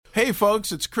Hey,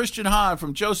 folks, it's Christian Hahn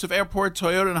from Joseph Airport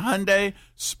Toyota and Hyundai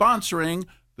sponsoring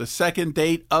the Second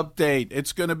Date Update.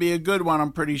 It's going to be a good one,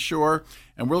 I'm pretty sure.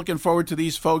 And we're looking forward to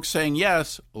these folks saying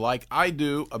yes, like I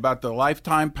do, about the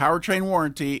lifetime powertrain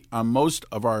warranty on most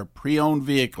of our pre-owned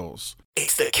vehicles.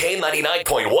 It's the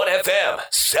K99.1 FM,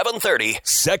 730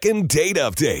 Second Date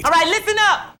Update. All right, listen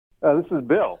up. This is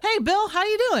Bill. Hey, Bill, how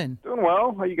you doing? Doing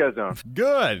well. How you guys doing?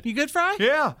 Good. You good, Fry?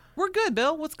 Yeah. We're good,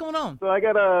 Bill. What's going on? So I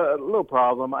got a little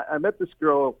problem. I met this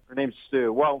girl. Her name's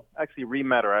Sue. Well, actually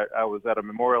re-met her. I was at a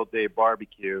Memorial Day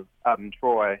barbecue out in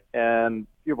Troy, and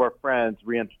a few of our friends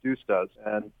reintroduced us,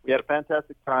 and we had a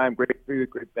fantastic time. Great food,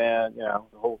 great band, the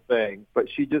whole thing. But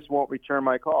she just won't return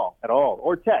my call at all,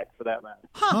 or text for that matter.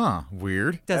 Huh.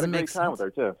 Weird. Doesn't Had a make great time sense.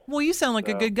 with her too. Well, you sound like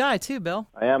a good guy, too, Bill.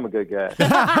 I am a good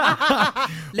guy.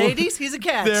 Ladies, he's a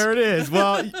catch. There it is.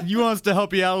 Well, you want us to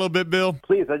help you out a little bit, Bill?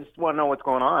 Please, I just want to know what's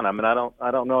going on. I mean, I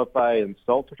don't know if I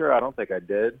insulted her. I don't think I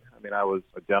did. I mean, I was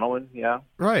a gentleman, yeah.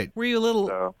 Right. Were you a little,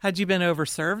 So- had you been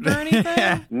overserved or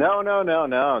anything? No.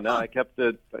 I kept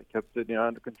it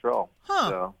under control. Huh.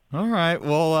 So. All right.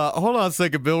 Well, hold on a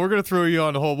second, Bill. We're going to throw you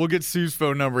on hold. We'll get Sue's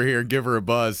phone number here and give her a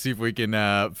buzz, see if we can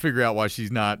figure out why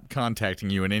she's not contacting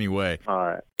you in any way. All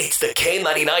right. It's the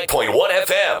K99.1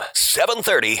 FM,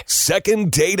 730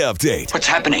 Second Date Update. What's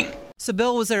happening? So,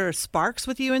 Bill, was there sparks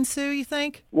with you and Sue, you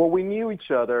think? Well, we knew each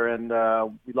other, and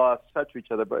we lost touch with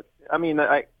each other. But I mean,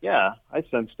 I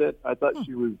sensed it. I thought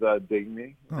she was digging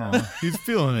me. Oh, he's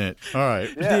feeling it. All right.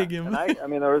 Yeah, Dig him. and I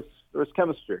mean, there was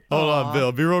chemistry. Hold on,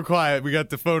 Bill. Be real quiet. We got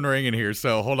the phone ringing here,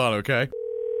 so hold on, okay?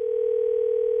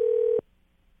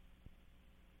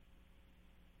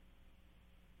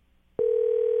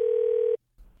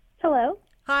 Hello,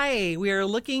 Hi, we are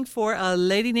looking for a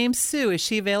lady named Sue. Is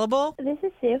she available? this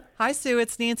is Sue. Hi, Sue.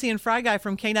 It's Nancy and Fry Guy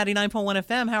from K99.1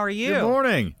 FM. How are you? Good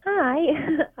morning. Hi,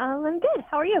 I'm good.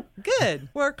 How are you? Good.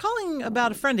 We're calling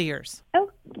about a friend of yours.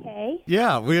 Okay.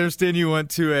 Yeah, we understand you went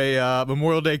to a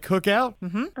Memorial Day cookout.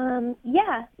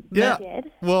 Yeah. Yeah. I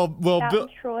did. Well, Out Bill. in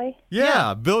Troy.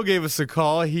 Yeah, Bill gave us a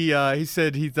call. He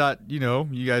said he thought, you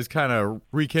guys kind of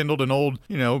rekindled an old,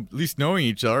 at least knowing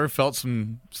each other, felt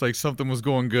it's like something was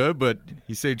going good, but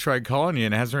he said he tried calling you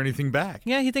and hasn't heard anything back.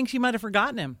 Yeah, he thinks you might have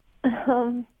forgotten him.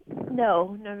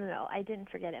 No. I didn't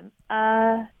forget him.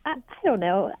 I don't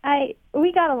know.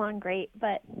 We got along great,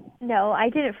 but no, I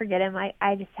didn't forget him.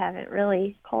 I just haven't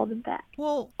really called him back.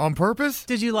 Well, On purpose?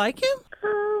 did you like him?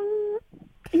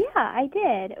 Yeah, I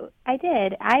did. I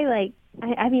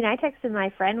texted my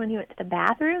friend when he went to the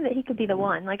bathroom that he could be the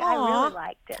one. I Aw. really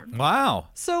liked him. Wow.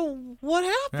 So what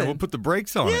Yeah, happened? we'll put the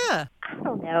brakes on it. Yeah. I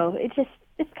don't know.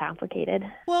 It's complicated.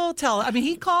 Well,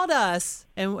 he called us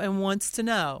and wants to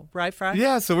know, right, Fry?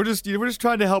 Yeah, so we're just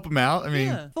trying to help him out. I mean,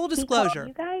 Yeah. Full He called disclosure.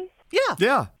 you guys?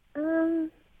 Yeah.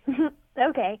 yeah.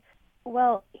 Okay.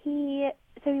 Well, he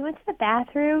went to the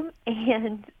bathroom,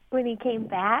 and when he came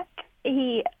back,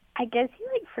 I guess he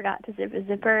forgot to zip a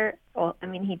zipper. Well, I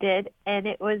mean, he did, and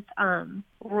it was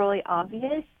really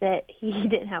obvious that he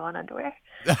didn't have on underwear.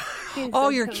 He was Oh, so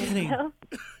you're commando.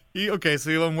 Okay, so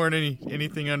you wasn't wearing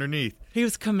anything underneath. He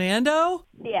was commando?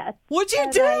 Yeah. What'd you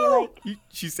And do?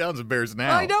 She sounds embarrassed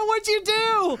now. I know what you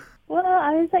do. Well,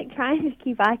 I was trying to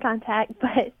keep eye contact,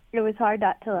 but it was hard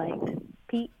not to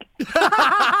peek.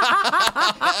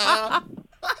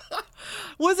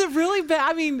 Was it really bad?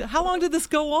 I mean, how long did this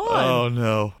go on? Oh,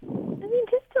 no. I mean,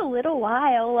 just a little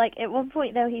while. At one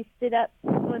point, though, he stood up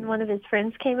when one of his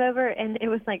friends came over, and it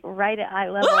was right at eye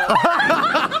level.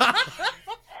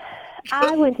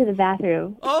 I went to the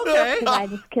bathroom. Okay. Because I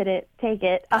just couldn't take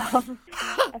it. I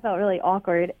felt really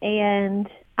awkward, and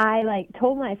I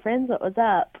told my friends what was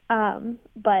up.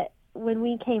 But when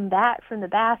we came back from the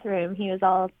bathroom, he was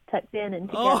all tucked in and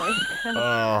together.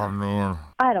 Oh, man.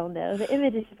 I don't know. The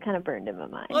image is just kind of burned in my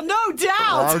mind. Well, no I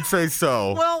doubt. would say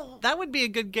so. Well, that would be a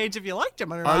good gauge if you liked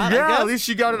him or not. I Yeah, guess. at least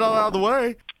you got it all out of the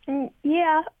way.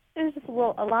 Yeah, it was just a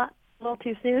little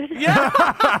too soon. Yeah.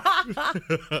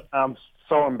 I'm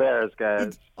so embarrassed,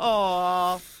 guys.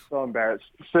 Aw. So embarrassed.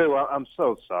 Sue, I'm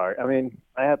so sorry. I mean,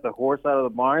 I had the horse out of the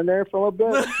barn there for a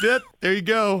little bit. Yep, there you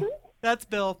go. That's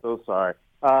Bill. So sorry.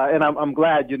 And I'm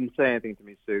glad you didn't say anything to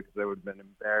me, Sue, because I would have been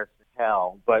embarrassed as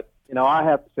hell. But, I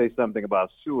have to say something about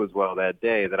Sue as well that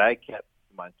day that I kept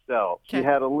to myself. She Okay.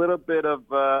 had a little bit of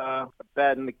a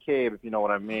bat in the cave, if you know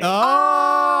what I mean.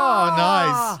 Oh,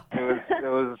 nice. It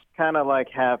was kind of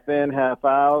half in, half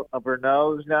out of her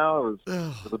nose now. It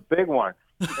was a big one.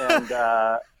 And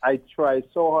I tried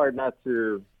so hard not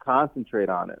to concentrate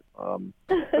on it.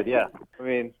 But yeah, I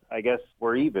mean, I guess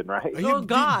we're even, right? Oh,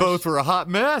 gosh. You both were a hot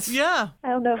mess. Yeah. I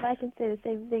don't know if I can say the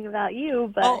same thing about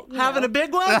you, but Oh, having a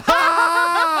big one?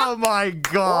 Oh, my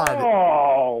God.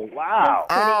 Oh, Wow.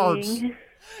 Ouch. Kidding.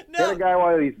 Get a guy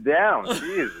while he's down.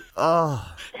 Jesus. Oh.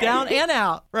 Down and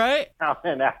out, right? Out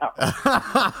and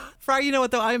out. Fry, you know what,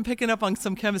 though? I'm picking up on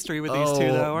some chemistry with these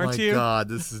two, though, aren't you? Oh, my God.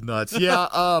 This is nuts.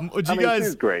 Yeah. Would you guys...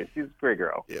 She's great. She's a great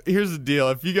girl. Here's the deal.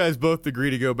 If you guys both agree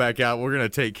to go back out, we're going to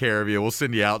take care of you. We'll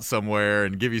send you out somewhere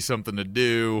and give you something to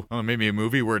do. Oh, maybe a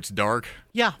movie where it's dark.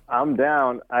 Yeah. I'm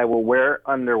down. I will wear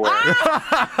underwear.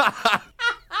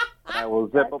 I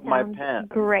will zip up my Sounds pants.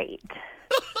 Great.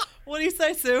 What do you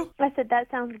say, Sue? I said that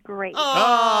sounds great.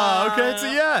 Oh, okay. It's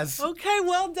a yes. Okay,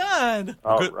 well done.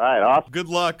 All Good- right. Awesome. Good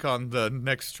luck on the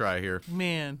next try here.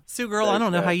 Man, Sue girl, I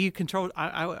don't know how you controlled.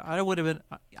 I would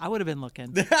have been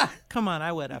looking. Come on,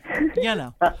 I would have. You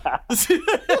know.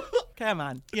 Come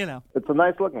on, you know. It's a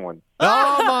nice looking one.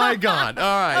 Oh, my God.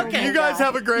 All right. Okay. You guys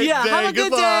have a great Yeah, day. have a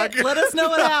good luck. day. Let us know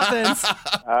what happens.